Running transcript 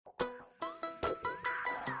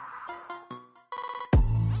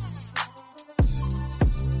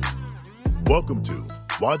Welcome to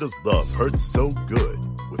Why Does Love Hurt So Good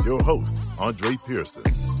with your host, Andre Pearson.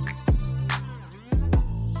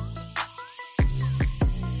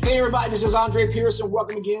 Hey everybody, this is Andre Pearson.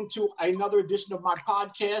 Welcome again to another edition of my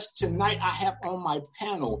podcast. Tonight I have on my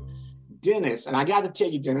panel Dennis, and I got to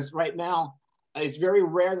tell you, Dennis, right now it's very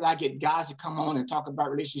rare that I get guys to come on and talk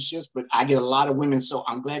about relationships, but I get a lot of women, so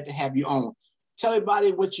I'm glad to have you on. Tell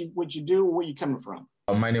everybody what you do, where you coming from.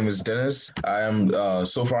 My name is Dennis. I am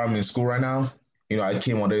so far I'm in school right now. I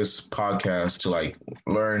came on this podcast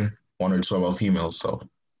to learn one or two about females. So,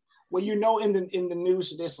 well, in the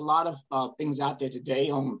news, there's a lot of things out there today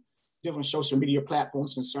on different social media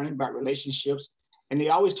platforms concerning about relationships, and they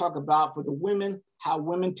always talk about for the women how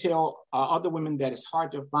women tell other women that it's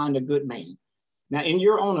hard to find a good man. Now, in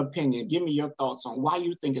your own opinion, give me your thoughts on why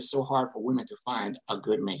you think it's so hard for women to find a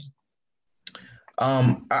good man.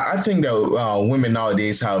 I think that women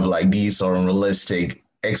nowadays have these sort of unrealistic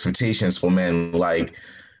expectations for men. I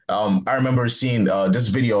remember seeing this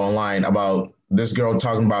video online about this girl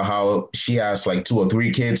talking about how she has 2 or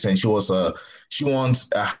 3 kids, and she wants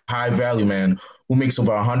a high value man who makes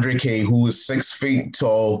over $100K, who is 6 feet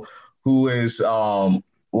tall, who is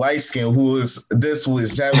light skinned, who is this, who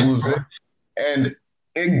is that, who's this, and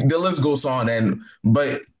the list goes on.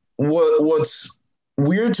 But what's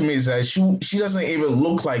weird to me is that she doesn't even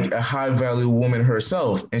look like a high value woman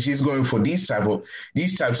herself, and she's going for these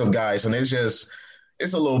types of guys, and it's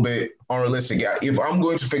a little bit unrealistic. If I'm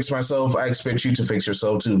going to fix myself, I expect you to fix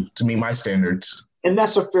yourself too, to meet my standards. And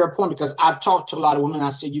that's a fair point, because I've talked to a lot of women. I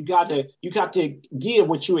said you got to give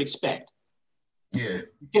what you expect. Yeah,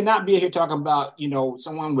 you cannot be here talking about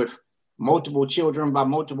someone with multiple children by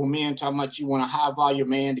multiple men, talking about you want a high value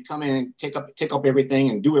man to come in and take up everything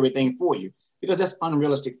and do everything for you, because that's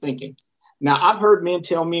unrealistic thinking. Now, I've heard men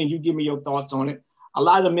tell me, and you give me your thoughts on it, a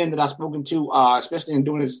lot of the men that I've spoken to, especially in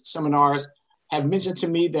doing these seminars, have mentioned to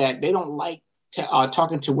me that they don't like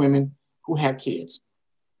talking to women who have kids.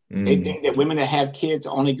 Mm-hmm. They think that women that have kids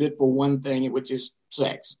are only good for one thing, which is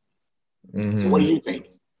sex. Mm-hmm. So what do you think?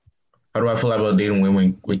 How do I feel about dating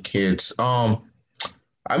women with kids? I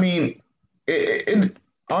mean, it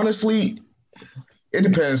honestly, it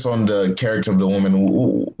depends on the character of the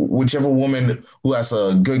woman. Whichever woman who has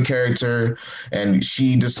a good character and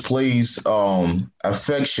she displays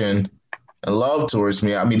affection and love towards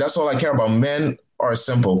me, I mean, that's all I care about. Men are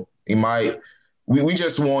simple. We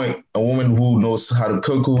just want a woman who knows how to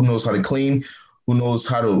cook, who knows how to clean, who knows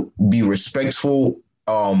how to be respectful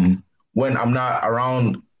when I'm not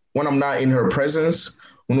around, when I'm not in her presence,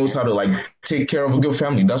 who knows how to take care of a good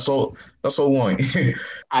family. That's all we want.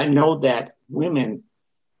 I know that women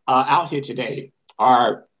out here today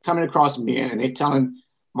are coming across men, and they're telling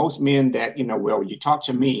most men that, well, you talk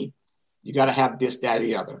to me, you got to have this, that, or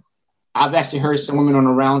the other. I've actually heard some women on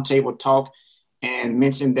the round table talk and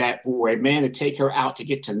mention that for a man to take her out to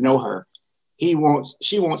get to know her, she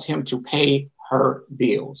wants him to pay her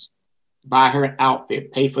bills, buy her an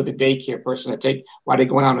outfit, pay for the daycare person to take while they're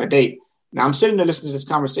going out on a date. Now, I'm sitting there listening to this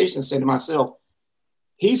conversation and saying to myself,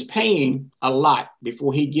 he's paying a lot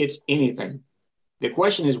before he gets anything. The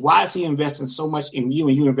question is, why is he investing so much in you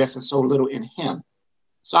and you investing so little in him?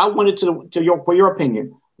 So I wanted for your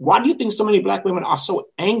opinion, why do you think so many Black women are so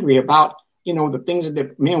angry about, the things that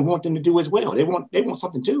the men want them to do as well? They want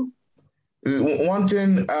something too. One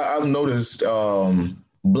thing I've noticed,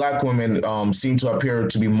 Black women seem to appear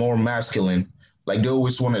to be more masculine. They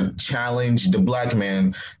always want to challenge the Black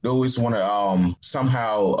man. They always want to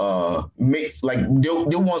somehow make they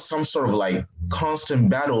want some sort of constant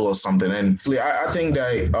battle or something. And I think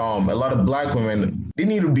that a lot of Black women, they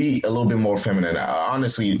need to be a little bit more feminine.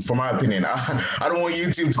 Honestly, for my opinion, I don't want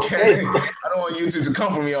YouTube to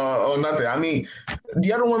come for me or nothing. I mean,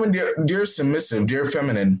 the other women, they're submissive, they're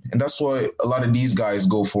feminine, and that's what a lot of these guys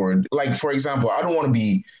go for. For example, I don't want to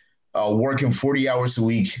be working 40 hours a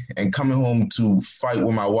week and coming home to fight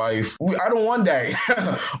with my wife. I don't want that.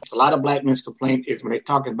 A lot of Black men's complaint is when they're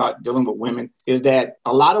talking about dealing with women is that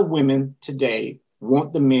a lot of women today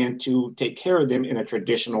want the men to take care of them in a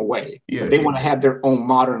traditional way. Yeah, but they want to have their own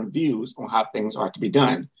modern views on how things are to be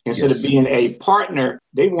done. Instead of being a partner,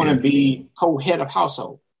 they want to be co-head of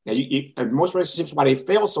household. Now, most relationships, why they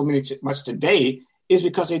fail so much today is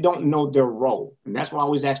because they don't know their role. And that's why I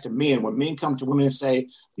always ask the men, when men come to women and say,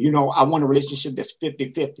 I want a relationship that's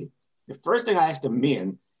 50-50. The first thing I ask the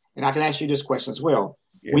men, and I can ask you this question as well.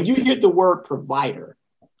 Yeah. When you hear the word provider,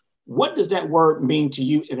 what does that word mean to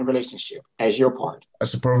you in a relationship as your part?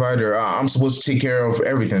 As a provider, I'm supposed to take care of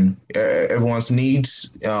everything, everyone's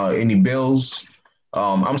needs, any bills.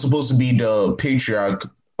 I'm supposed to be the patriarch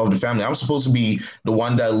of the family. I'm supposed to be the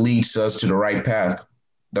one that leads us to the right path.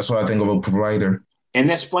 That's what I think of a provider. And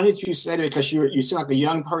that's funny that you said it because you seem like a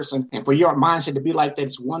young person. And for your mindset to be like that,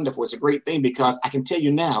 it's wonderful. It's a great thing because I can tell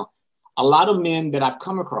you now, a lot of men that I've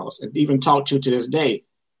come across and even talked to this day,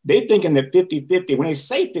 they're thinking that 50-50, when they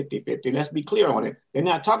say 50-50, let's be clear on it. They're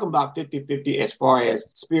not talking about 50-50 as far as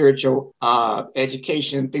spiritual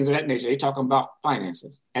education, things of that nature. They're talking about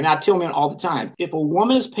finances. And I tell men all the time, if a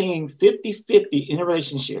woman is paying 50-50 in a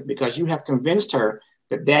relationship because you have convinced her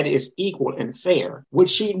that that is equal and fair, would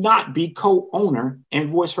she not be co-owner and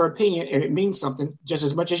voice her opinion? And it means something just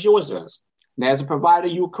as much as yours does. Now, as a provider,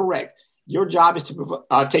 you're correct. Your job is to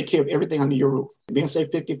take care of everything under your roof. Being say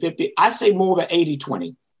 50-50, I say more of an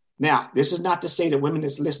 80-20. Now, this is not to say that women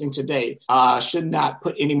that's listening today should not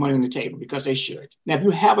put any money on the table, because they should. Now, if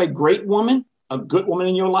you have a great woman, a good woman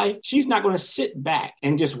in your life, she's not going to sit back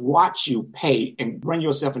and just watch you pay and run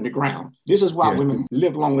yourself in the ground. This is why women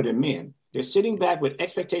live longer than men. They're sitting back with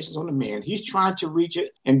expectations on the man. He's trying to reach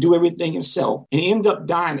it and do everything himself, and he ends up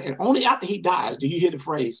dying. And only after he dies do you hear the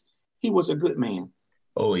phrase, he was a good man.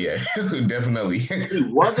 Oh, yeah, definitely. He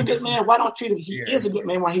was a good man. Why don't treat him? He is a good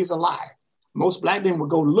man while he's alive. Most Black men will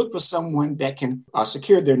go look for someone that can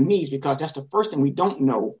secure their needs, because that's the first thing we don't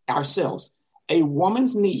know ourselves. A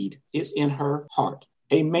woman's need is in her heart.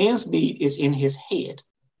 A man's need is in his head.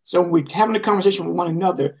 So when we're having a conversation with one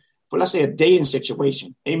another, for let's say a dating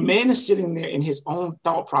situation, a man is sitting there in his own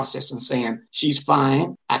thought process and saying, she's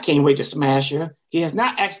fine, I can't wait to smash her. He has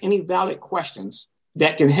not asked any valid questions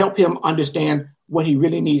that can help him understand what he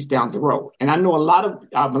really needs down the road. And I know a lot of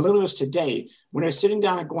millennials today, when they're sitting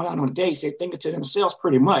down and going out on dates, they're thinking to themselves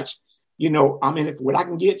pretty much, I mean, if what I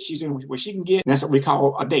can get, she's in what she can get. And that's what we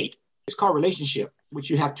call a date. It's called relationship, which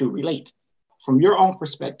you have to relate from your own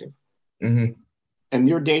perspective. Mm-hmm. And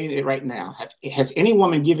you're dating it right now. Has any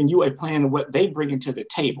woman given you a plan of what they bring into the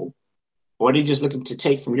table, or are they just looking to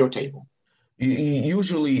take from your table?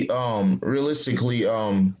 Usually, realistically,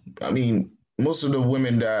 I mean, most of the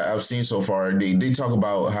women that I've seen so far, they talk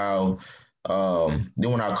about how they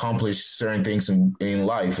want to accomplish certain things in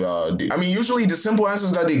life. I mean, usually the simple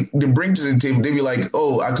answers that they bring to the table, they be like,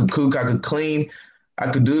 oh, I could cook, I could clean, I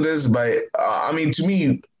could do this. But I mean, to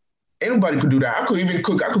me, anybody could do that. I could even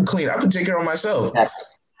cook, I could clean, I could take care of myself.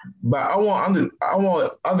 But I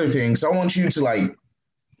want other things. I want you to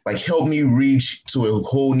like help me reach to a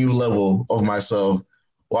whole new level of myself,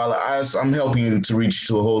 while I'm helping you to reach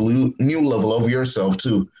to a whole new level of yourself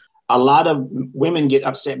too. A lot of women get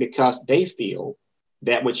upset because they feel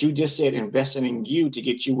that what you just said, investing in you to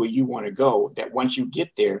get you where you want to go, that once you get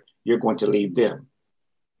there, you're going to leave them.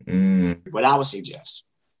 What I would suggest,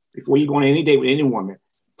 before you go on any date with any woman,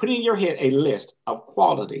 put in your head a list of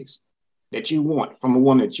qualities that you want from a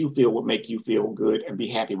woman that you feel will make you feel good and be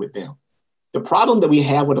happy with them. The problem that we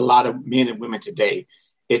have with a lot of men and women today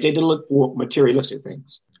is they look for materialistic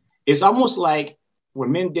things. It's almost like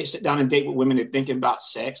when men sit down and date with women, they're thinking about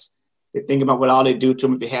sex. They're thinking about what all they do to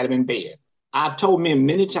them if they had them in bed. I've told men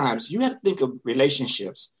many times, you have to think of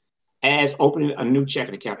relationships as opening a new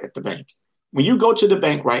checking account at the bank. When you go to the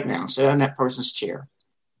bank right now and sit on that person's chair,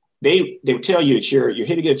 they will tell you that you're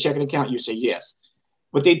here to get a checking account. You say yes.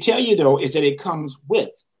 What they tell you, though, is that it comes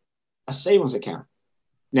with a savings account.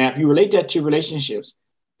 Now, if you relate that to relationships,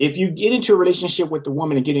 if you get into a relationship with the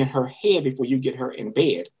woman and get in her head before you get her in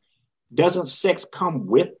bed, doesn't sex come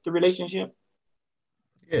with the relationship?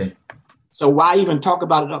 Yeah. So why even talk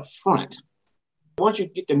about it up front? I want you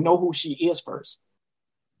to get to know who she is first.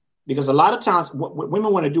 Because a lot of times what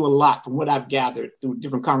women want to do a lot, from what I've gathered through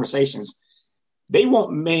different conversations, they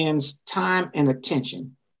want man's time and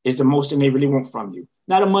attention is the most thing they really want from you.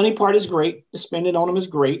 Now, the money part is great. The spending on them is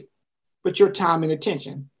great, but your time and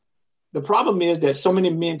attention. The problem is that so many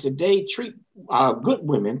men today treat good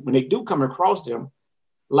women, when they do come across them,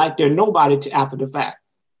 like they're nobody after the fact,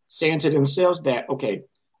 saying to themselves that, okay,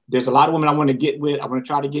 there's a lot of women I want to get with, I want to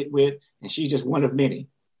try to get with, and she's just one of many.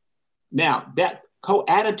 Now, that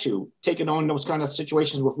attitude, taking on those kind of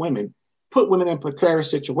situations with women, put women in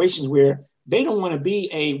precarious situations where they don't want to be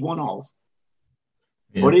a one-off.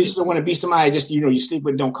 Yeah. Or they just don't want to be somebody just, you sleep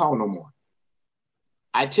with, don't call no more.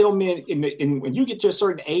 I tell men, when you get to a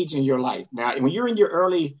certain age in your life, now, when you're in your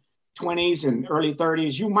early 20s and early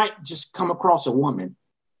 30s, you might just come across a woman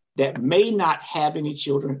that may not have any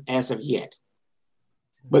children as of yet.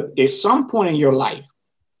 But at some point in your life,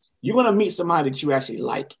 you're going to meet somebody that you actually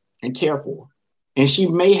like and care for. And she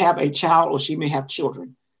may have a child or she may have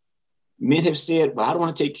children. Men have said, well, I don't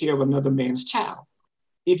want to take care of another man's child.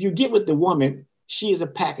 If you get with the woman, she is a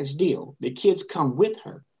package deal. The kids come with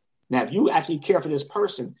her. Now, if you actually care for this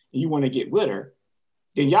person and you want to get with her,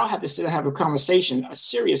 then y'all have to sit and have a conversation, a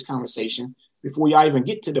serious conversation, before y'all even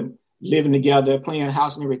get to living together, playing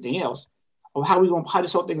house and everything else, of how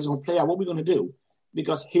this whole thing is going to play out, what we're going to do.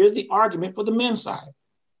 Because here's the argument for the men's side.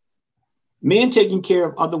 Men taking care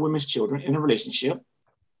of other women's children in a relationship.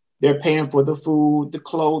 They're paying for the food, the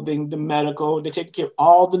clothing, the medical. They're taking care of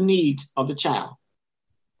all the needs of the child.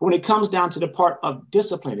 When it comes down to the part of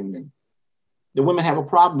disciplining them, the women have a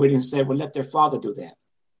problem with it and say, well, let their father do that.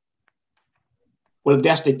 Well, if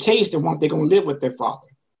that's the case, then they're going to live with their father.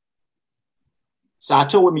 So I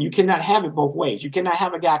told women, you cannot have it both ways. You cannot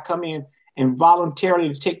have a guy come in and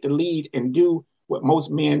voluntarily take the lead and do what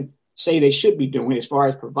most men say they should be doing as far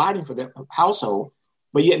as providing for their household,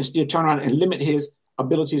 but yet still turn around and limit his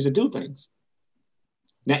abilities to do things.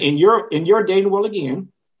 Now, in your dating world,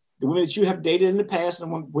 again, the women that you have dated in the past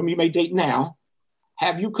and women you may date now,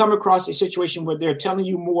 have you come across a situation where they're telling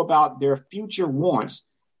you more about their future wants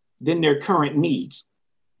than their current needs?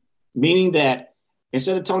 Meaning that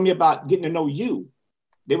instead of telling me about getting to know you,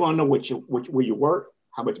 they want to know where you work,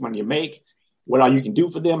 how much money you make, what all you can do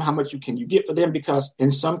for them, how much can you get for them? Because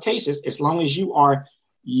in some cases, as long as you are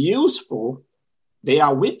useful, they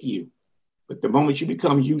are with you. But the moment you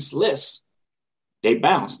become useless, they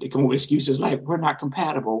bounce. They come up with excuses like, we're not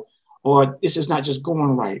compatible, or this is not just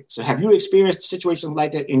going right. So have you experienced situations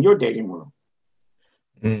like that in your dating world?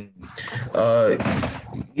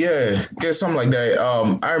 Yeah, something like that.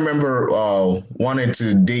 I remember wanting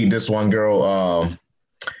to date this one girl.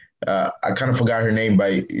 I kind of forgot her name,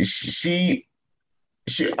 but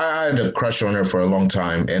I had a crush on her for a long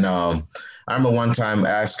time. And I remember one time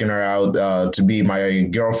asking her out to be my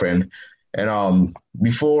girlfriend. And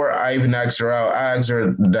before I even asked her out, I asked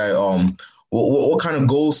her that what kind of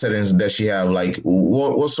goal settings does she have? Like,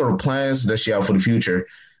 what sort of plans does she have for the future?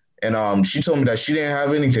 And she told me that she didn't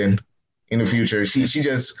have anything in the future. She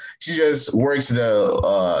just works in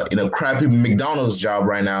a crappy McDonald's job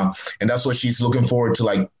right now, and that's what she's looking forward to,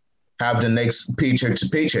 like, have the next paycheck to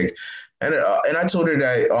paycheck. And I told her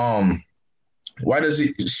that why does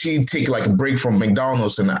she take like a break from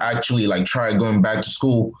McDonald's and actually like try going back to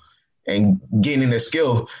school and gaining a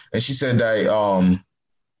skill? And she said that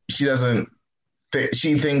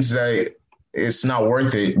she thinks that it's not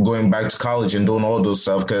worth it going back to college and doing all those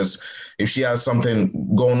stuff, because if she has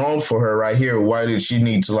something going on for her right here, why did she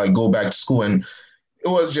need to like go back to school? And it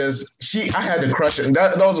was just I had a crush, and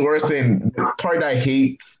that was the worst thing. The part I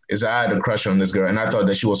hate is I had a crush on this girl, and I thought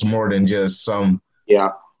that she was more than just some. Yeah,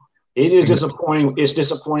 it is disappointing. It's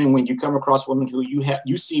disappointing when you come across women who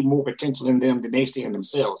you see more potential in them than they see in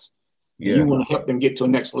themselves. Yeah. You want to help them get to a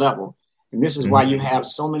next level, and this is why you have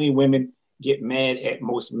so many women get mad at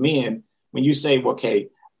most men when you say, well, okay,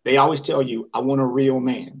 they always tell you, I want a real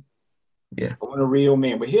man. Yeah, I want a real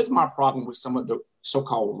man. But here's my problem with some of the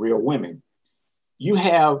so-called real women. You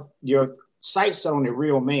have your sights set on a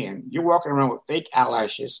real man. You're walking around with fake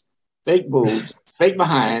eyelashes, fake boobs, fake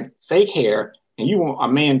behind, fake hair, and you want a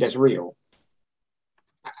man that's real.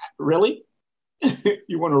 Really?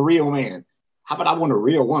 You want a real man? How about I want a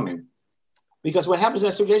real woman? Because what happens in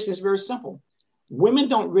that situation is very simple. Women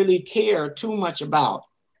don't really care too much about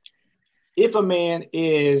if a man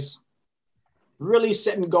is really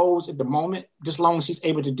setting goals at the moment, just as long as he's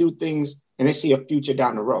able to do things and they see a future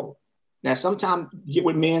down the road. Now, sometimes you get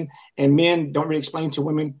with men, and men don't really explain to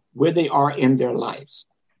women where they are in their lives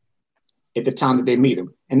at the time that they meet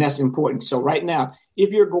them. And that's important. So right now,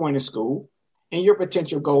 if you're going to school and your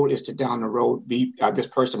potential goal is to down the road be this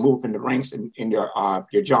person, move up in the ranks in your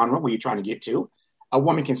genre where you're trying to get to, a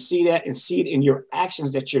woman can see that and see it in your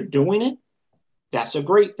actions that you're doing it. That's a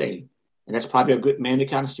great thing. And that's probably a good man to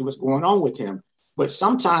kind of see what's going on with him. But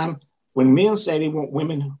sometimes when men say they want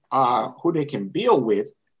women who they can build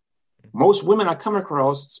with, most women I come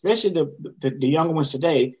across, especially the younger ones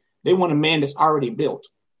today, they want a man that's already built.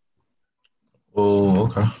 Oh,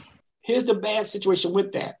 okay. Here's the bad situation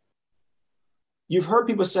with that. You've heard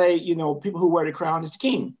people say, people who wear the crown is the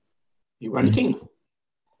king. You run the kingdom.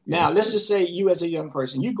 Now, let's just say you as a young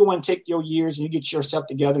person, you go and take your years and you get yourself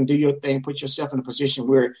together and do your thing, put yourself in a position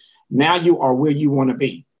where now you are where you want to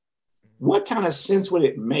be. What kind of sense would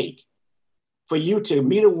it make for you to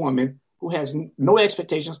meet a woman who has no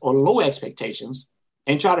expectations or low expectations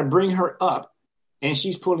and try to bring her up and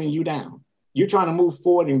she's pulling you down? You're trying to move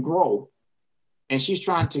forward and grow and she's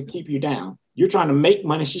trying to keep you down. You're trying to make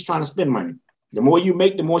money. She's trying to spend money. The more you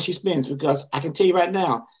make, the more she spends, because I can tell you right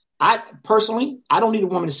now, I don't need a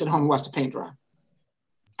woman to sit home and watch the paint dry.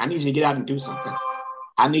 I need you to get out and do something.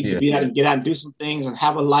 I need you to get out and do some things and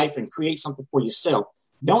have a life and create something for yourself.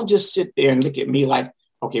 Don't just sit there and look at me like,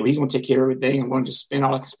 okay, well, he's going to take care of everything. I'm going to just spend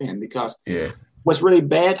all I can spend. Because what's really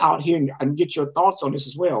bad out here, and get your thoughts on this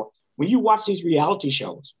as well, when you watch these reality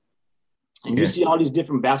shows And you see all these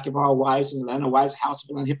different basketball wives and Atlanta wives, house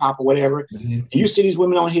and hip hop or whatever. Mm-hmm. And you see these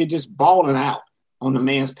women on here just balling out on the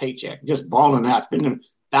man's paycheck, just balling out, spending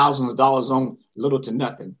thousands of dollars on little to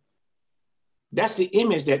nothing. That's the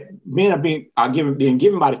image that men are being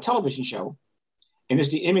given by the television show. And it's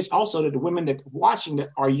the image also that the women that watching that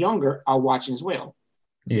are younger are watching as well.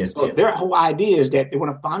 Yes. So their whole idea is that they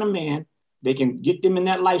want to find a man, they can get them in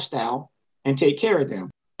that lifestyle and take care of them.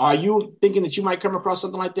 Are you thinking that you might come across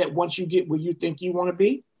something like that once you get where you think you want to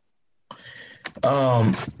be?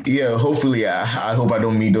 Yeah, hopefully. I hope I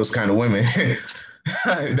don't meet those kind of women.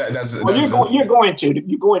 You're going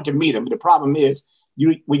to meet them. The problem is,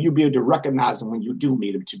 will you be able to recognize them when you do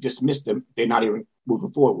meet them? To dismiss them, they're not even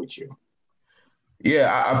moving forward with you.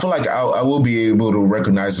 Yeah, I feel like I will be able to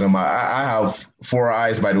recognize them. I have 4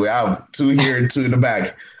 eyes, by the way. I have 2 here and 2 in the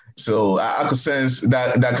back. So I could sense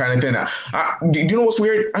that kind of thing. Do you know what's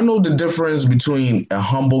weird? I know the difference between a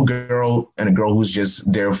humble girl and a girl who's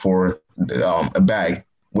just there for a bag.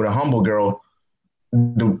 With a humble girl,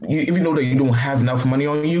 even though that you don't have enough money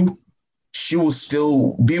on you, she will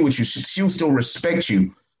still be with you. She will still respect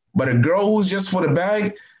you. But a girl who's just for the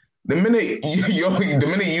bag, the minute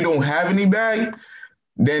you don't have any bag,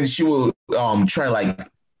 then she will try like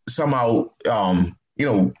somehow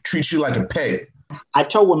treat you like a pet. I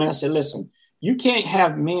told women, I said, listen, you can't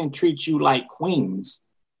have men treat you like queens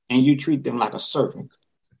and you treat them like a servant.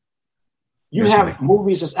 You have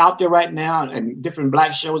movies that's out there right now and different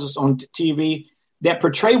black shows that's on TV that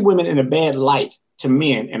portray women in a bad light to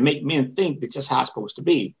men and make men think that's just how it's supposed to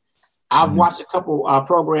be. I've watched a couple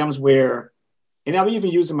programs where, and I've even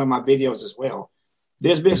used them in my videos as well.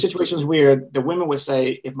 There's been situations where the women would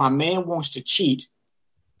say, if my man wants to cheat,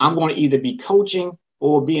 I'm going to either be coaching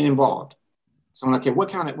or being involved. So I'm like, okay, what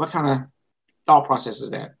kind of thought process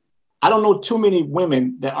is that? I don't know too many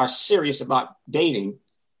women that are serious about dating,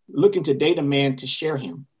 looking to date a man to share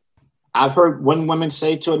him. I've heard one woman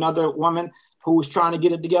say to another woman who's trying to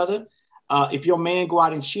get it together, if your man go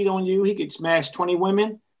out and cheat on you, he could smash 20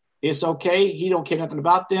 women. It's okay. He don't care nothing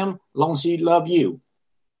about them, as long as he love you.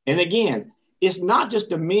 And again, it's not just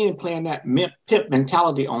the men playing that pimp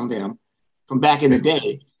mentality on them from back in the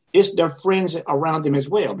day. It's their friends around them as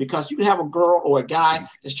well, because you can have a girl or a guy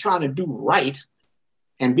that's trying to do right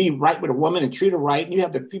and be right with a woman and treat her right. And you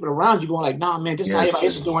have the people around you going like, nah, man, this is how everybody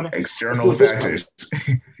else is doing it. External factors.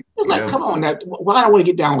 It's like, come on, why do I want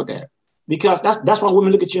to get down with that? Because that's why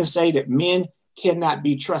women look at you and say that men cannot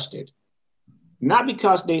be trusted. Not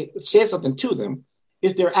because they said something to them,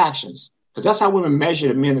 it's their actions. Because that's how women measure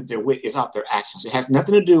the men that they're with, is off their actions. It has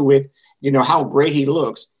nothing to do with, how great he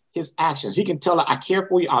looks. His actions. He can tell her, I care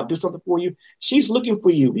for you. I'll do something for you. She's looking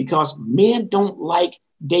for you because men don't like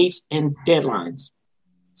dates and deadlines.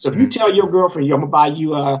 So if you tell your girlfriend, I'm going to buy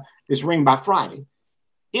you this ring by Friday,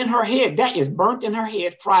 in her head, that is burnt in her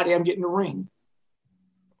head. Friday, I'm getting the ring.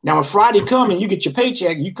 Now, when Friday comes and you get your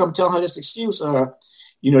paycheck, you come tell her this excuse,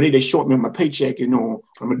 they short me on my paycheck, I'm going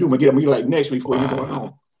to get them like next week before you go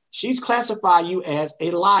home. She's classified you as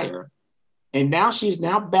a liar. And now she's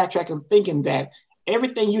backtracking, thinking that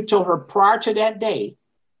everything you told her prior to that day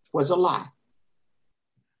was a lie.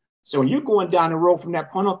 So when you're going down the road from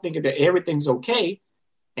that point on thinking that everything's okay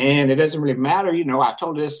and it doesn't really matter, I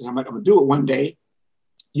told her this and I'm going to do it one day,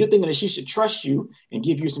 you're thinking that she should trust you and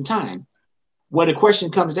give you some time. What the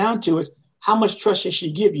question comes down to is, how much trust should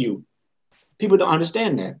she give you? People don't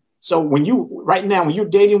understand that. So when you're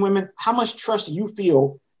dating women, how much trust do you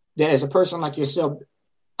feel that as a person like yourself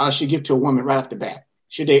should give to a woman right off the bat?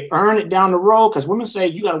 Should they earn it down the road? Because women say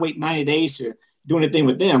you got to wait 90 days to do anything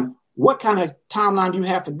with them. What kind of timeline do you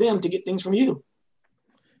have for them to get things from you?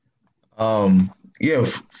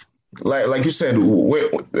 Like you said,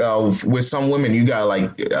 with some women, you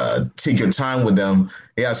gotta take your time with them.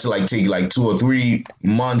 It has to take 2 or 3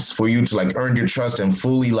 months for you to earn their trust and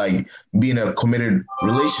fully be in a committed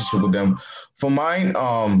relationship with them. For mine,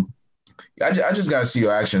 I just gotta see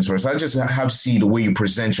your actions first. I just have to see the way you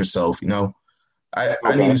present yourself.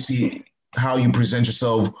 I need to see how you present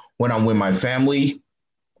yourself when I'm with my family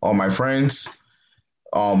or my friends.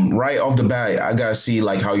 Right off the bat, I gotta see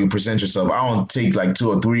how you present yourself. I don't take 2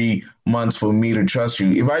 or 3 months for me to trust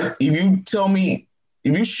you. If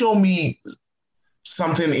you show me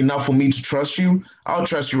something enough for me to trust you, I'll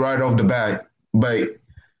trust you right off the bat. But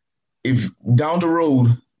if down the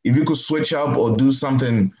road, if you could switch up or do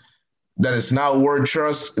something that is not worth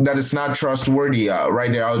trust, that is not trustworthy,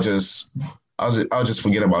 right there, I'll just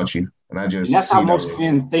forget about you. And that's how most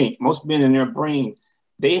men think. Most men in their brain,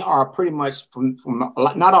 they are pretty much from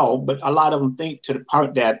not all, but a lot of them think to the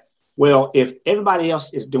part that, well, if everybody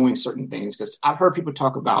else is doing certain things, because I've heard people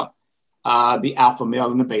talk about the alpha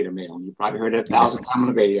male and the beta male. You probably heard it 1,000 times on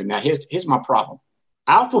the radio. Now, here's my problem.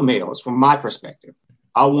 Alpha males, from my perspective,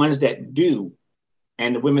 are ones that do,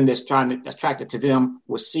 and the women that's trying to attracted to them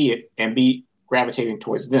will see it and be gravitating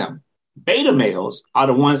towards them. Beta males are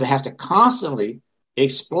the ones that have to constantly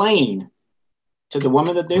explain to the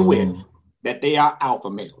woman that they're with that they are alpha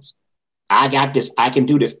males. I got this. I can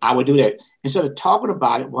do this. I would do that. Instead of talking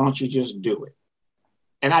about it, why don't you just do it?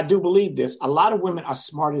 And I do believe this. A lot of women are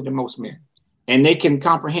smarter than most men, and they can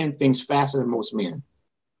comprehend things faster than most men.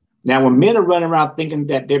 Now, when men are running around thinking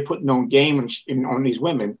that they're putting on game on these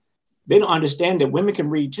women, they don't understand that women can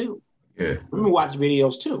read too. Yeah. Women watch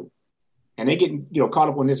videos too, and they get caught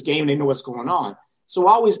up on this game. And they know what's going on. So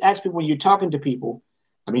I always ask people when you're talking to people,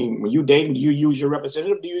 I mean, when you're dating, do you use your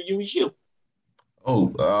representative? Do you use you?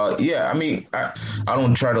 Oh, yeah. I mean, I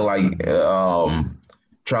don't try to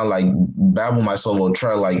babble myself or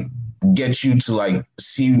try to get you to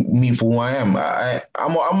see me for who I am.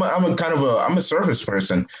 I'm a surface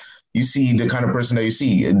person. You see the kind of person that you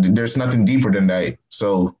see. There's nothing deeper than that.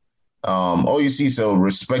 So all you see is a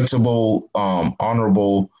respectable,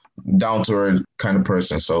 honorable, down to earth kind of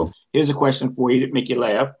person. So here's a question for you to make you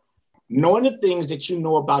laugh. Knowing the things that you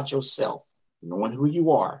know about yourself, knowing who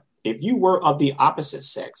you are, if you were of the opposite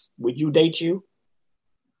sex, would you date you?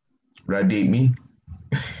 Would I date me?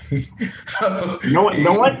 knowing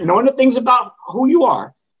the things about who you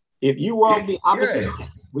are, if you were of the opposite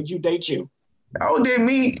sex, would you date you? I would date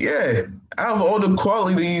me, yeah. I have all the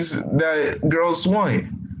qualities that girls want.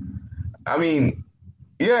 I mean,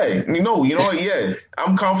 yeah, you know what? Yeah,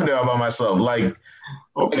 I'm confident about myself.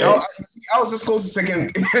 Okay. I was just close to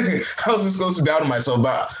I was just close to doubting myself,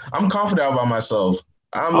 but I'm confident about myself.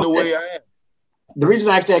 I'm the way I am. The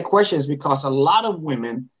reason I asked that question is because a lot of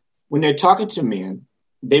women, when they're talking to men,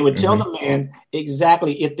 they would tell the man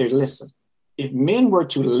exactly if they listen. If men were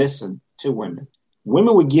to listen to women,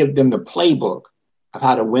 women would give them the playbook of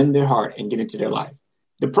how to win their heart and get into their life.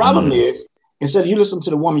 The problem is, instead of you listen to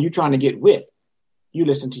the woman you're trying to get with, you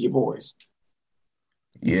listen to your boys.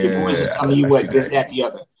 Yeah, your boys is telling you what, this, that, the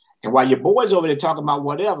other. And while your boys over there talking about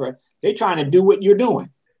whatever, they're trying to do what you're doing.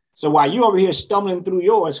 So while you're over here stumbling through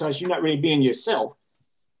yours because you're not really being yourself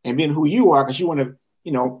and being who you are because you want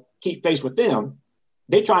to, keep face with them,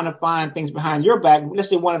 they're trying to find things behind your back. Let's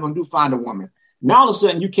say one of them do find a woman. Now all of a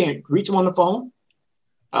sudden you can't reach him on the phone.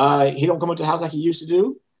 He don't come up to the house like he used to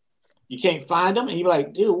do. You can't find him. And you're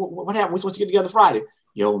like, dude, what happened? We're supposed to get together Friday.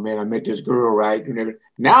 Yo, man, I met this girl, right?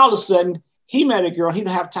 Now all of a sudden he met a girl. He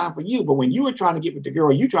don't have time for you. But when you were trying to get with the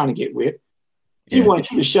girl you're trying to get with, he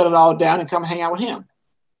wanted you to shut it all down and come hang out with him.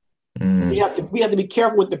 We have to be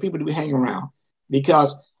careful with the people that we hang around,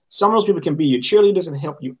 because some of those people can be your cheerleaders and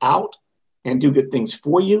help you out and do good things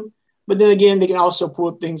for you. But then again, they can also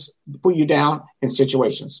pull you down in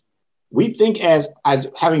situations. We think as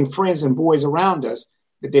having friends and boys around us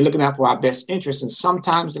that they're looking out for our best interests. And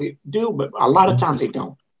sometimes they do, but a lot of times they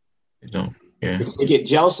don't. They don't. Yeah. Because they get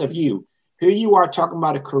jealous of you. Here you are talking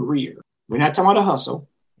about a career. We're not talking about a hustle.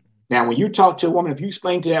 Now, when you talk to a woman, if you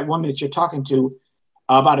explain to that woman that you're talking to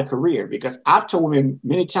about a career, because I've told women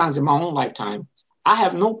many times in my own lifetime, I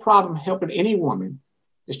have no problem helping any woman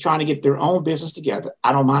that's trying to get their own business together.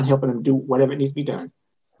 I don't mind helping them do whatever needs to be done.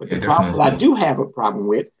 But the problem that I do have a problem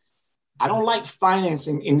with, I don't like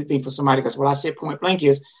financing anything for somebody, because what I said point blank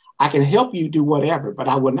is I can help you do whatever, but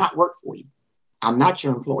I will not work for you. I'm not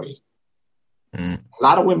your employee. A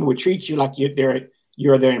lot of women would treat you like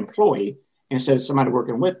you're their employee instead of somebody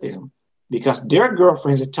working with them, because their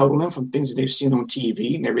girlfriends have told them from things that they've seen on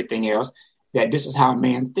TV and everything else that this is how a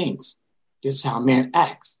man thinks. This is how a man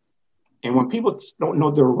acts. And when people don't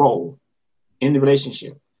know their role in the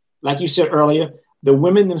relationship, like you said earlier, the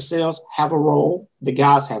women themselves have a role, the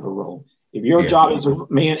guys have a role. If your job as a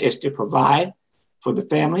man is to provide for the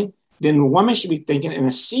family, then the woman should be thinking, and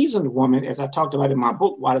a seasoned woman, as I talked about in my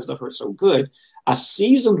book, Why Does Love Hurt So Good? A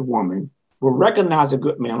seasoned woman will recognize a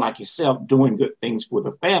good man like yourself doing good things for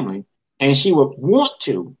the family, and she would want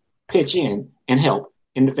to pitch in and help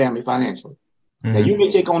in the family financially. Now, you may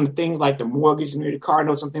take on the things like the mortgage and the car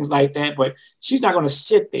notes and things like that, but she's not going to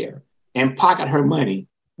sit there and pocket her money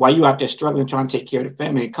while you're out there struggling trying to take care of the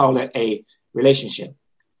family and call that a relationship.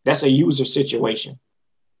 That's a user situation.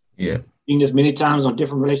 Yeah. Seen this many times on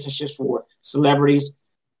different relationships for celebrities.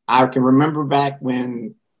 I can remember back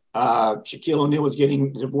when Shaquille O'Neal was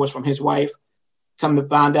getting divorced from his wife. Come to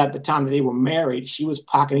find out at the time that they were married, she was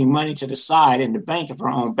pocketing money to the side in the bank of her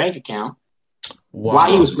own bank account. Wow.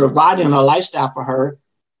 While he was providing a lifestyle for her.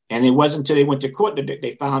 And it wasn't until they went to court that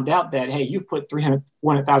they found out that, hey, you put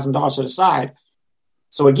 $400,000 to the side.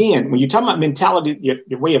 So again, when you're talking about mentality,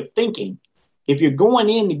 your way of thinking, If you're going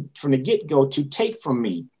in from the get-go to take from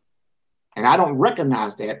me, and I don't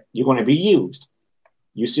recognize that, you're going to be used.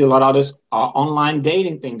 You see a lot of this online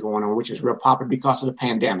dating thing going on, which is real popular because of the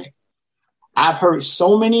pandemic. I've heard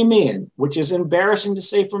so many men, which is embarrassing to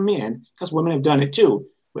say for men, because women have done it too,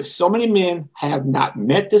 but so many men have not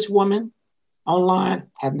met this woman online,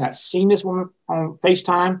 have not seen this woman on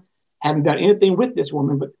FaceTime, haven't done anything with this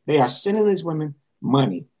woman, but they are sending these women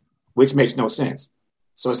money, which makes no sense.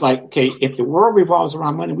 So it's like, okay, if the world revolves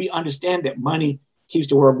around money, we understand that money keeps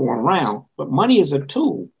the world going around, but money is a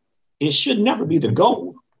tool. It should never be the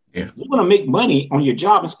goal. Yeah. You're going to make money on your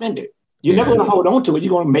job and spend it. You're never going to hold on to it.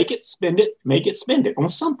 You're going to make it, spend it on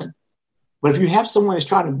something. But if you have someone that's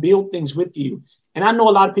trying to build things with you, and I know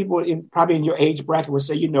a lot of people probably in your age bracket will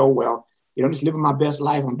say, well, I'm just living my best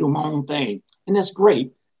life. I'm doing my own thing. And that's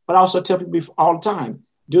great. But I also tell people all the time,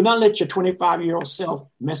 do not let your 25-year-old self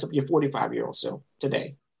mess up your 45-year-old self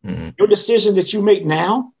today. Mm-hmm. Your decision that you make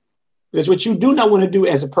now, because what you do not want to do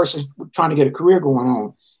as a person trying to get a career going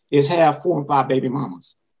on is have 4 and 5 baby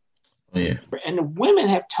mamas. Oh, yeah. And the women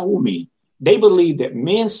have told me they believe that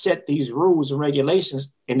men set these rules and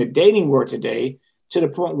regulations in the dating world today to the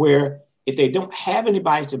point where if they don't have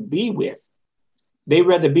anybody to be with, they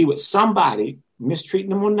rather be with somebody, mistreating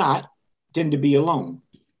them or not, than to be alone.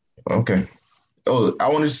 Okay. Oh, I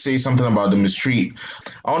wanted to say something about the mistreat.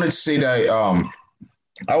 I wanted to say that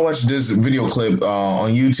I watched this video clip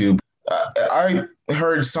on YouTube. I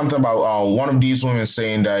heard something about one of these women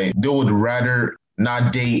saying that they would rather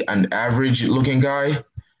not date an average looking guy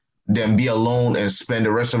than be alone and spend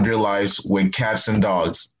the rest of their lives with cats and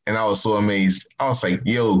dogs. And I was so amazed. I was like,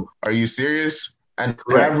 yo, are you serious? An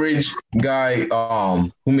average guy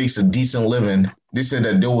who makes a decent living, they said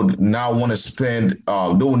that they would not want to spend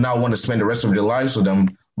the rest of their lives with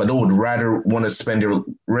them, but they would rather want to spend the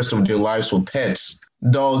rest of their lives with pets,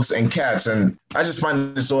 dogs and cats. And I just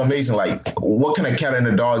find it so amazing. Like, what can a cat and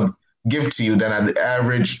a dog give to you that an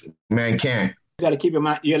average man can't? You got to keep in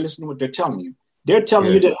mind, you're listening to what they're telling you. They're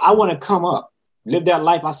telling you that I want to come up, live that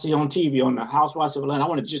life I see on TV on the Housewives of Atlanta. I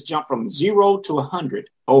want to just jump from 0 to 100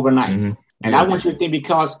 overnight. Mm-hmm. And I want you to think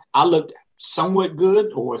because I looked somewhat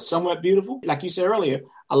good or somewhat beautiful, like you said earlier,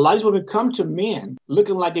 a lot of these women come to men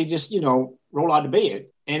looking like they just, roll out of bed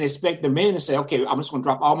and expect the men to say, okay, I'm just going to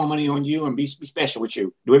drop all my money on you and be special with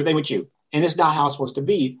you, do everything with you. And it's not how it's supposed to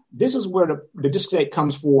be. This is where the disconnect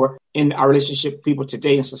comes for in our relationship, people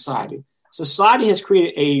today in society. Society has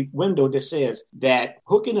created a window that says that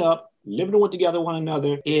hooking up, living together one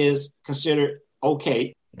another is considered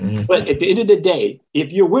okay. Mm-hmm. But at the end of the day,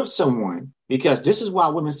 if you're with someone, because this is why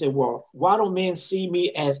women say, well, why don't men see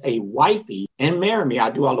me as a wifey and marry me? I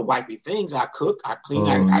do all the wifey things. I cook, I clean,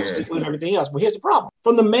 I sleep with everything else. But here's the problem.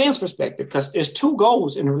 From the man's perspective, because there's 2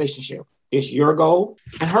 goals in a relationship. It's your goal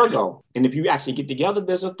and her goal. And if you actually get together,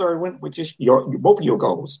 there's a third one, which is both of your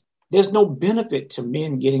goals. There's no benefit to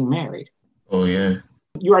men getting married. Oh, yeah.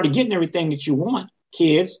 You're already getting everything that you want.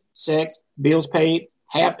 Kids, sex, bills paid,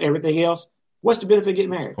 half everything else. What's the benefit of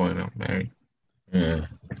getting married? Point out married. Yeah.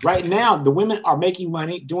 Right now, the women are making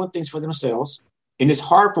money, doing things for themselves. And it's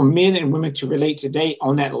hard for men and women to relate today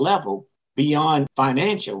on that level beyond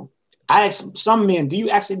financial. I asked some men, do you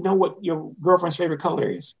actually know what your girlfriend's favorite color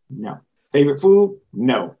is? No. Favorite food?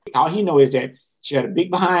 No. All he knows is that she had a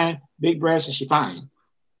big behind, big breasts, and she's fine.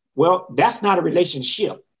 Well, that's not a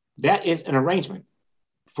relationship. That is an arrangement.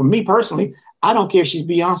 For me personally, I don't care if she's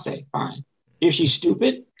Beyonce. Fine. If she's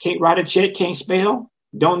stupid, can't write a check, can't spell,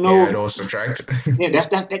 don't know. Yeah, don't subtract. Yeah,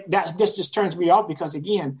 that just turns me off because,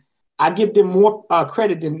 again, I give them more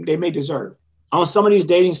credit than they may deserve. On some of these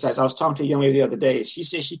dating sites, I was talking to a young lady the other day. She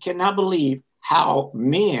said she cannot believe how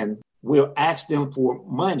men will ask them for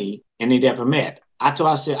money and they never met.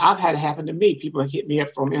 I said, I've had it happen to me. People hit me up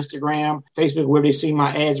from Instagram, Facebook, where they see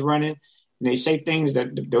my ads running, and they say things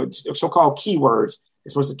that the so-called keywords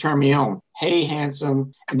is supposed to turn me on. Hey,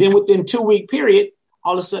 handsome. And then within 2-week period,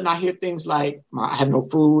 all of a sudden I hear things like, I have no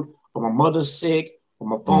food, or my mother's sick, or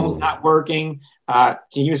my phone's not working. Can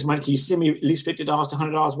you use money? Can you send me at least $50 to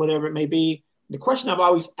 $100, whatever it may be? The question I've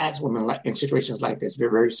always asked women in situations like this,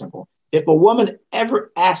 very, very simple. If a woman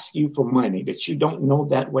ever asks you for money that you don't know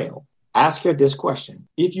that well, ask her this question.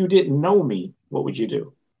 If you didn't know me, what would you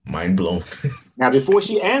do? Mind blown. Now, before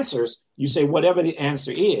she answers, you say, whatever the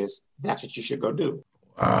answer is, that's what you should go do.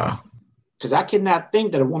 Because I cannot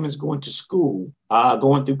think that a woman's going to school,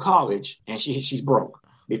 going through college, and she's broke.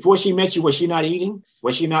 Before she met you, was she not eating?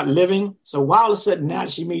 Was she not living? So why all of a sudden now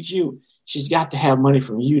that she meets you, she's got to have money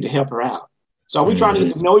from you to help her out. So are we trying to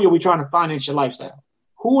get to know you? Or are we trying to finance your lifestyle?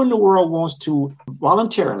 Who in the world wants to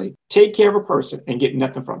voluntarily take care of a person and get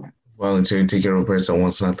nothing from it? Voluntarily take care of a person and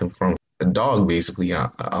wants nothing from it. a dog, basically. I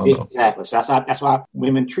don't know. Exactly. So that's why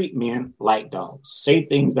women treat men like dogs. Say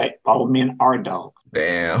things like all men are dogs.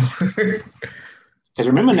 Damn. Because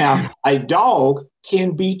remember now, a dog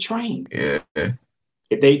can be trained. Yeah.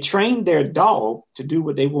 If they train their dog to do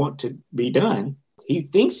what they want to be done, he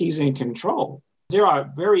thinks he's in control. There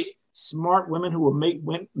are very smart women who will make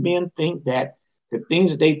men think that the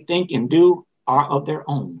things that they think and do are of their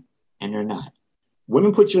own, and they're not.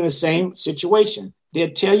 Women put you in the same situation.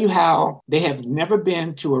 They'll tell you how they have never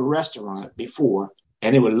been to a restaurant before,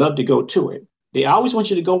 and they would love to go to it. They always want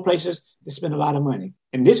you to go places to spend a lot of money.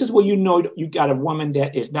 And this is where you know you got a woman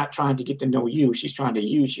that is not trying to get to know you. She's trying to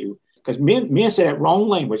use you. Because men say that wrong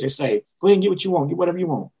language. They say, go ahead and get what you want. Get whatever you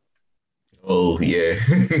want. Oh, yeah.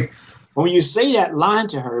 When you say that line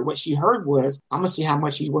to her, what she heard was, I'm going to see how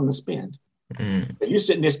much she's willing to spend. Mm. You're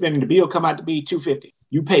sitting there spending, the bill come out to be $250.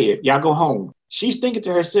 You pay it. Y'all go home. She's thinking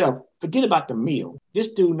to herself, forget about the meal.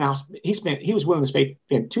 This dude now, he was willing to spend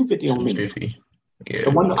 $250 on me. $250. Yeah. So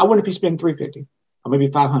I wonder if he spent $350 or maybe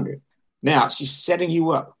 $500. Now she's setting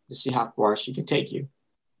you up to see how far she can take you.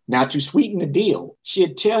 Now, to sweeten the deal,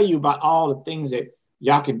 she'll tell you about all the things that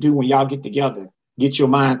y'all can do when y'all get together. Get your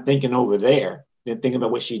mind thinking over there, then think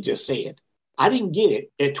about what she just said. I didn't get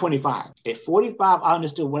it at 25. At 45, I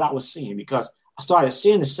understood what I was seeing because I started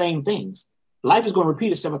seeing the same things. Life is going to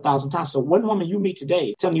repeat itself 1,000 times. So one woman you meet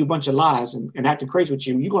today telling you a bunch of lies and acting crazy with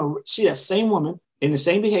you, you're going to see that same woman in the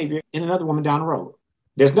same behavior in another woman down the road.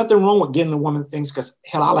 There's nothing wrong with getting a woman things because,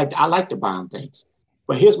 hell, I like to buy them things.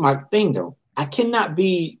 But here's my thing, though. I cannot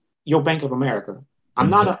be your Bank of America.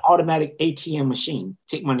 I'm not an automatic ATM machine.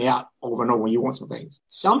 Take money out over and over when you want some things.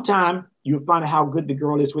 Sometime you'll find out how good the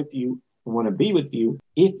girl is with you and want to be with you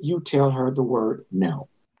if you tell her the word no.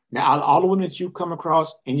 Now, all the women that you've come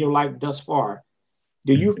across in your life thus far,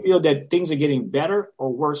 do you feel that things are getting better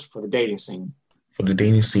or worse for the dating scene? For the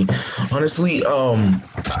dating scene, honestly,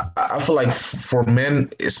 I feel like for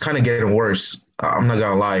men, it's kind of getting worse. I'm not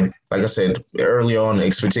gonna lie. Like I said early on,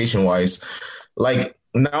 expectation wise, like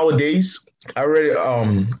nowadays,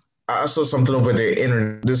 I saw something over the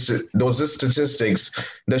internet. There was this statistics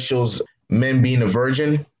that shows men being a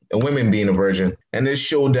virgin and women being a virgin, and it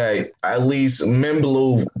showed that at least men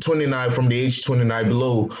below 29, from the age 29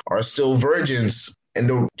 below, are still virgins. And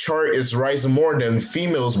the chart is rising more than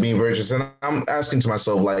females being virgins. And I'm asking to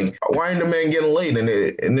myself, like, why aren't the men getting laid? And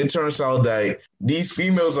it turns out that these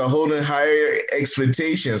females are holding higher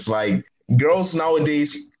expectations. Like, girls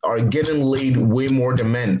nowadays are getting laid way more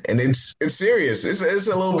than men. And it's serious. It's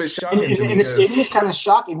a little bit shocking to me. It is kind of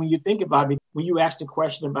shocking when you think about it. When you ask the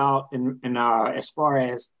question about, as far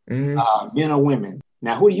as men or women.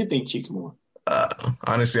 Now, who do you think cheats more?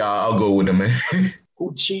 Honestly, I'll go with the men.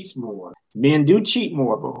 Who cheats more? Men do cheat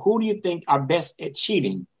more, but who do you think are best at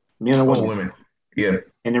cheating? Men or women? Women. Yeah.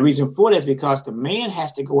 And the reason for that is because the man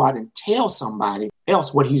has to go out and tell somebody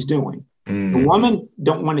else what he's doing. The woman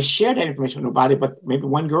don't want to share that information with nobody, but maybe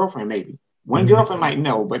one girlfriend, maybe. One girlfriend might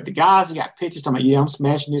know, but the guys, you got pictures talking about, yeah, I'm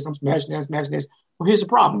smashing this, I'm smashing that, I'm smashing this. Well, here's the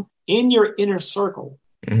problem. In your inner circle,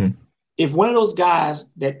 if one of those guys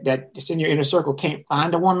that's in your inner circle can't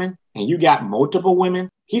find a woman and you got multiple women,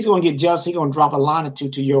 he's going to get jealous. He's going to drop a line or two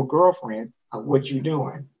to your girlfriend of what you're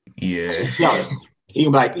doing. Yeah.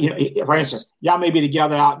 He'll be like, for instance, y'all may be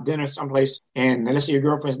together out dinner someplace, and let's say your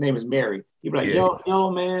girlfriend's name is Mary. He'll be like,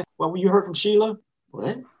 yo, man, well, you heard from Sheila?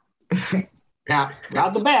 What? Now,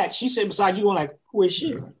 out the bat, she sitting beside you, like, who is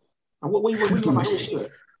Sheila? And what you about, who is Sheila?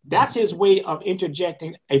 That's his way of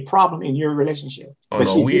interjecting a problem in your relationship. Oh, but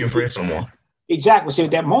no, we ain't friends no more. Exactly. See,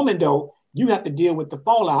 at that moment, though, you have to deal with the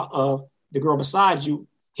fallout of the girl beside you.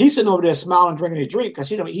 He's sitting over there smiling, drinking his drink because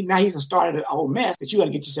now he's started a whole mess that you got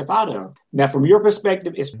to get yourself out of. Now, from your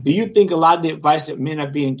perspective, do you think a lot of the advice that men are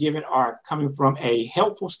being given are coming from a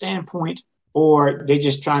helpful standpoint, or they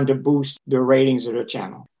just trying to boost the ratings of their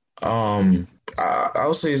channel? I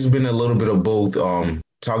would say it's been a little bit of both.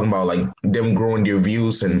 Talking about like them growing their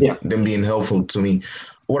views and them being helpful to me.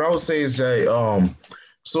 What I would say is that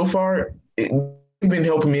so far it's been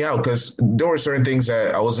helping me out because there were certain things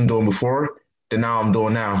that I wasn't doing before that now I'm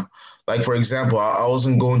doing now. Like, for example, I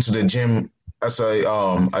wasn't going to the gym as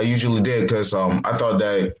I usually did because I thought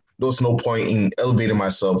that there was no point in elevating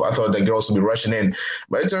myself. I thought that girls would be rushing in.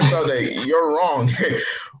 But it turns out that you're wrong.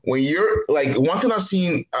 When you're like, one thing I've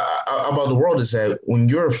seen about the world is that when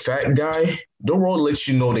you're a fat guy, the world lets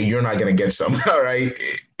you know that you're not going to get some. All right.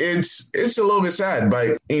 it's a little bit sad,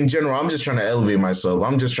 but in general, I'm just trying to elevate myself.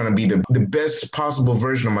 I'm just trying to be the best possible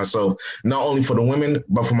version of myself, not only for the women,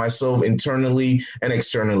 but for myself internally and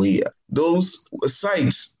externally. Those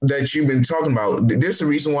sites that you've been talking about, there's a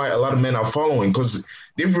reason why a lot of men are following, because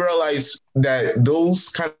they've realized that those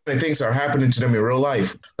kind of things are happening to them in real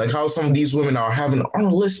life. Like how some of these women are having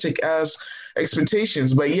unrealistic ass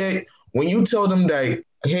expectations, but yet when you tell them that,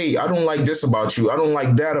 hey, I don't like this about you, I don't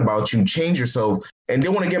like that about you, change yourself, and they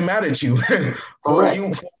want to get mad at you for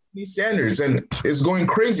these standards, and it's going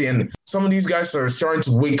crazy. And some of these guys are starting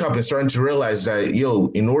to wake up and starting to realize that, yo,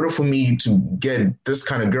 in order for me to get this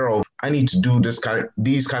kind of girl, I need to do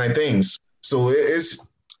these kind of things. So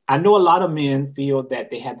it's. I know a lot of men feel that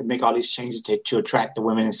they have to make all these changes to attract the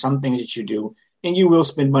women, and some things that you do, and you will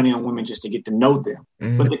spend money on women just to get to know them.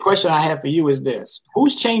 Mm-hmm. But the question I have for you is this: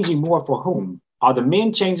 who's changing more for whom? Are the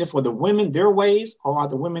men changing for the women, their ways, or are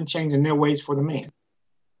the women changing their ways for the men?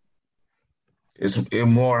 It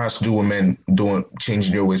more has to do with men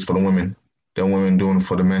changing their ways for the women than women doing it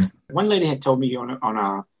for the men. One lady had told me on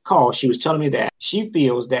a call, she was telling me that she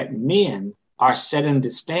feels that men are setting the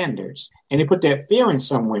standards, and they put that fear in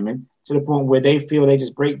some women to the point where they feel they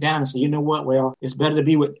just break down and say, you know what, well, it's better to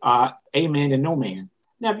be with a man than no man.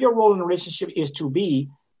 Now, if your role in a relationship is to be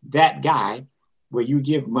that guy where you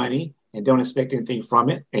give money and don't expect anything from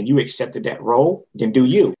it, and you accepted that role, then do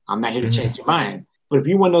you. I'm not here to change your mind. But if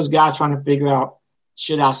you're one of those guys trying to figure out,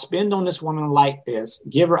 should I spend on this woman like this,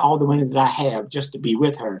 give her all the money that I have just to be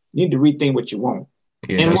with her, you need to rethink what you want.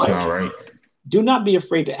 Yeah, and that's not right. Do not be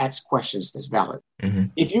afraid to ask questions that's valid. Mm-hmm.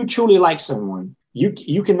 If you truly like someone,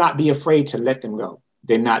 you cannot be afraid to let them go.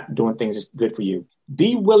 They're not doing things that's good for you.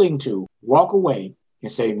 Be willing to walk away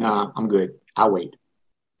and say, nah, I'm good. I'll wait.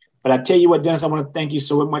 But I tell you what, Dennis, I want to thank you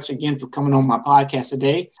so much again for coming on my podcast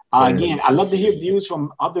today. Again, I love to hear views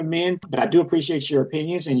from other men, but I do appreciate your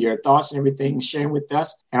opinions and your thoughts and everything and sharing with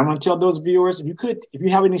us. And I want to tell those viewers, if you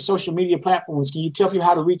have any social media platforms, can you tell people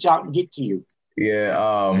how to reach out and get to you? Yeah.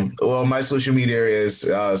 Well, my social media is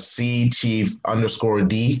CChief_D.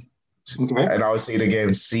 Okay. And I'll say it again,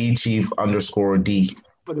 CChief_D.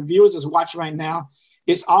 For the viewers that's watching right now,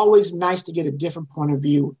 it's always nice to get a different point of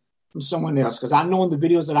view from someone else, because I know in the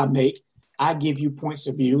videos that I make, I give you points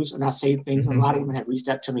of views and I say things. Mm-hmm. And a lot of them have reached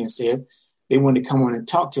out to me and said they want to come on and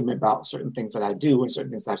talk to me about certain things that I do and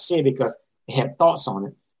certain things I say because they have thoughts on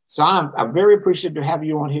it. So I'm very appreciative to have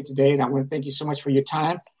you on here today, and I want to thank you so much for your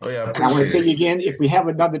time. Oh yeah, and I want to tell you again, if we have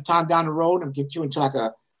another time down the road and get you into like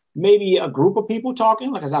maybe a group of people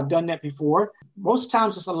talking, like as I've done that before. Most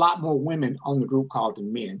times it's a lot more women on the group call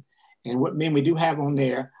than men, and what men we do have on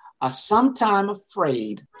there are sometimes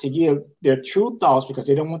afraid to give their true thoughts because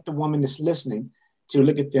they don't want the woman that's listening to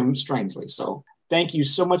look at them strangely. So thank you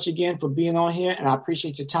so much again for being on here, and I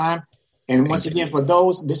appreciate your time. And once again, for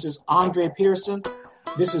those, this is Andre Pearson.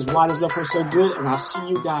 This is Why Does Love Hurt So Good, and I'll see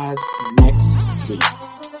you guys next week.